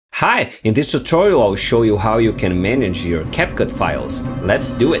Hi, in this tutorial I'll show you how you can manage your CapCut files.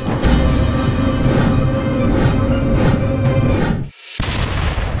 Let's do it!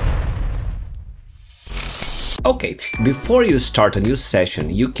 Okay, before you start a new session,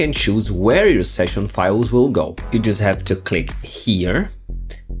 you can choose where your session files will go. You just have to click here,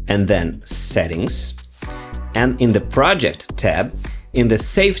 and then Settings, and in the Project tab, in the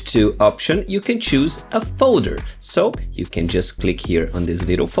Save To option, you can choose a folder. So you can just click here on this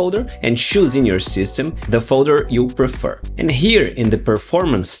little folder and choose in your system the folder you prefer. And here in the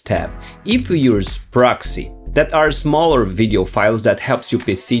Performance tab, if you use proxy, that are smaller video files that helps your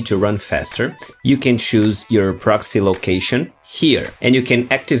PC to run faster, you can choose your proxy location here, and you can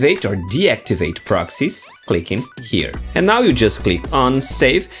activate or deactivate proxies clicking here. And now you just click on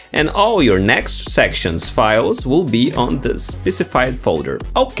Save, and all your next section's files will be on the specified folder.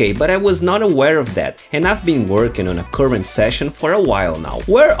 Okay, but I was not aware of that, and I've been working on a current session for a while now.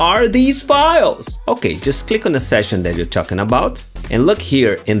 Where are these files? Okay, just click on the session that you're talking about, and look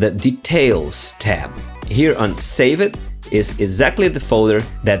here in the Details tab. Here on Save It is exactly the folder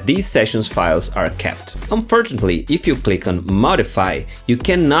that these sessions files are kept. Unfortunately, if you click on Modify, you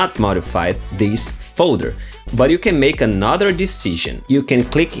cannot modify this folder, but you can make another decision. You can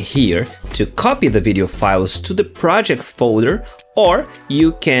click here to copy the video files to the project folder, or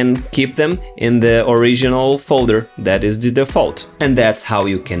you can keep them in the original folder that is the default. And that's how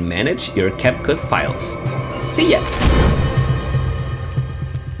you can manage your CapCut files. See ya!